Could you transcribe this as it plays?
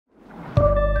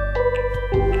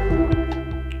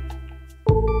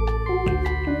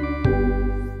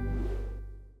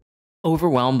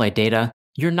Overwhelmed by data?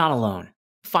 You're not alone.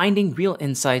 Finding real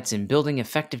insights and building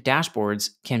effective dashboards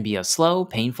can be a slow,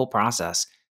 painful process.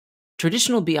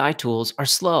 Traditional BI tools are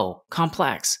slow,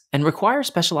 complex, and require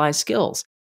specialized skills.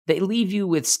 They leave you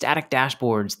with static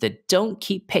dashboards that don't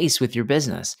keep pace with your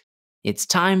business. It's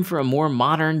time for a more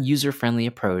modern, user-friendly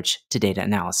approach to data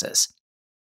analysis.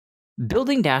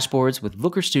 Building dashboards with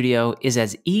Looker Studio is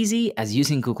as easy as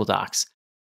using Google Docs.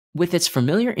 With its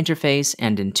familiar interface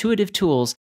and intuitive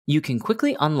tools, you can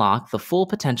quickly unlock the full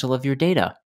potential of your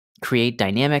data, create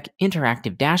dynamic,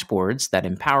 interactive dashboards that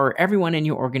empower everyone in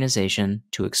your organization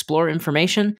to explore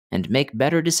information and make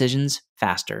better decisions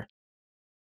faster.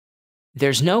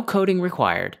 There's no coding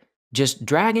required. Just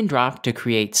drag and drop to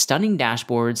create stunning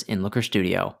dashboards in Looker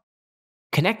Studio.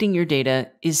 Connecting your data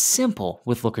is simple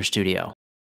with Looker Studio.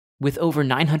 With over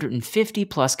 950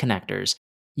 plus connectors,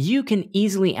 you can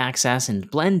easily access and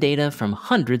blend data from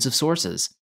hundreds of sources.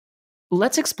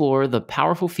 Let's explore the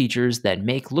powerful features that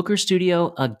make Looker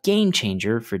Studio a game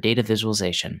changer for data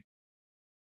visualization.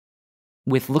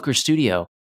 With Looker Studio,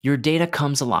 your data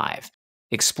comes alive.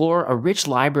 Explore a rich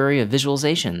library of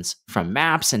visualizations, from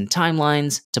maps and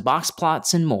timelines to box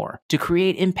plots and more, to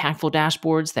create impactful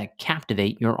dashboards that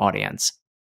captivate your audience.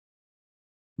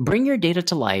 Bring your data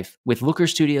to life with Looker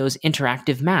Studio's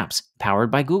interactive maps powered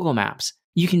by Google Maps.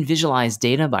 You can visualize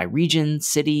data by region,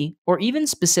 city, or even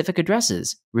specific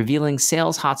addresses, revealing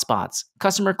sales hotspots,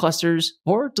 customer clusters,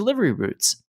 or delivery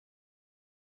routes.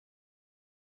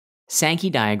 Sankey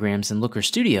diagrams in Looker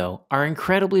Studio are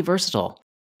incredibly versatile.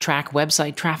 Track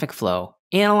website traffic flow,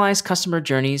 analyze customer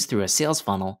journeys through a sales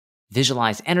funnel,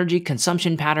 visualize energy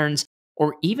consumption patterns,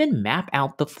 or even map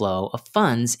out the flow of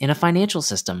funds in a financial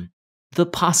system. The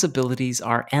possibilities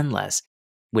are endless.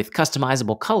 With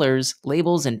customizable colors,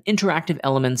 labels, and interactive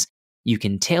elements, you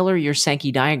can tailor your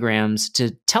Sankey diagrams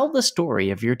to tell the story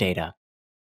of your data.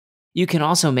 You can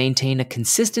also maintain a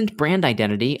consistent brand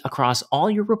identity across all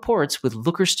your reports with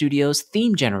Looker Studio's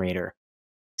theme generator.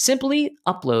 Simply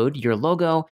upload your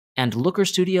logo, and Looker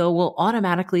Studio will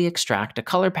automatically extract a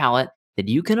color palette that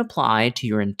you can apply to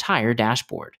your entire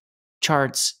dashboard.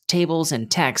 Charts, tables,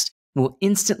 and text will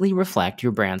instantly reflect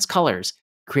your brand's colors,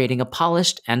 creating a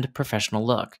polished and professional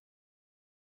look.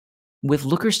 With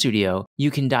Looker Studio, you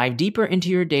can dive deeper into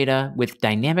your data with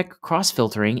dynamic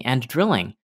cross-filtering and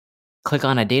drilling. Click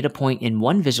on a data point in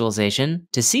one visualization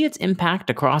to see its impact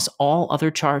across all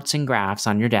other charts and graphs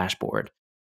on your dashboard.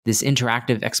 This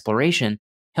interactive exploration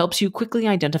helps you quickly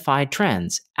identify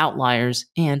trends, outliers,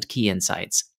 and key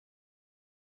insights.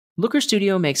 Looker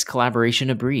Studio makes collaboration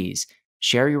a breeze.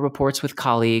 Share your reports with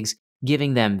colleagues,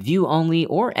 giving them view-only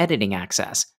or editing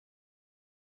access.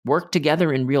 Work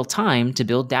together in real time to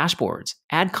build dashboards,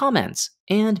 add comments,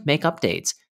 and make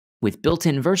updates. With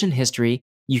built-in version history,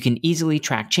 you can easily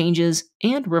track changes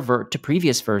and revert to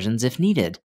previous versions if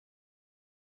needed.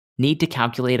 Need to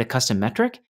calculate a custom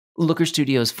metric? Looker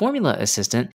Studio's Formula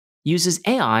Assistant uses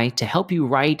AI to help you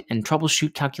write and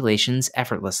troubleshoot calculations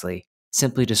effortlessly.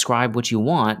 Simply describe what you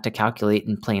want to calculate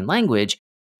in plain language,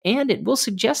 and it will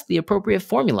suggest the appropriate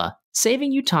formula,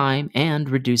 saving you time and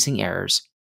reducing errors.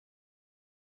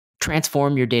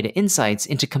 Transform your data insights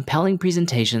into compelling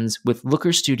presentations with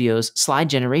Looker Studio's slide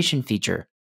generation feature.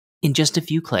 In just a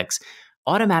few clicks,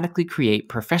 automatically create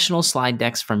professional slide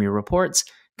decks from your reports,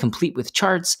 complete with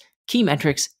charts, key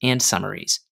metrics, and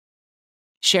summaries.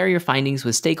 Share your findings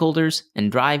with stakeholders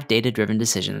and drive data-driven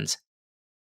decisions.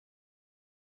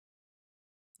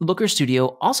 Looker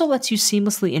Studio also lets you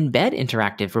seamlessly embed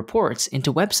interactive reports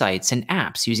into websites and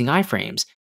apps using iframes,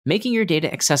 making your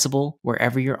data accessible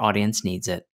wherever your audience needs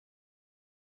it.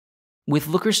 With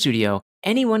Looker Studio,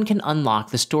 anyone can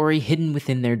unlock the story hidden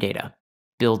within their data,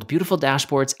 build beautiful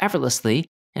dashboards effortlessly,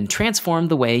 and transform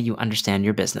the way you understand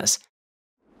your business.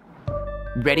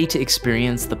 Ready to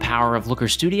experience the power of Looker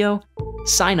Studio?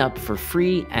 Sign up for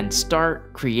free and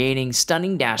start creating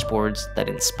stunning dashboards that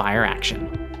inspire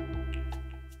action.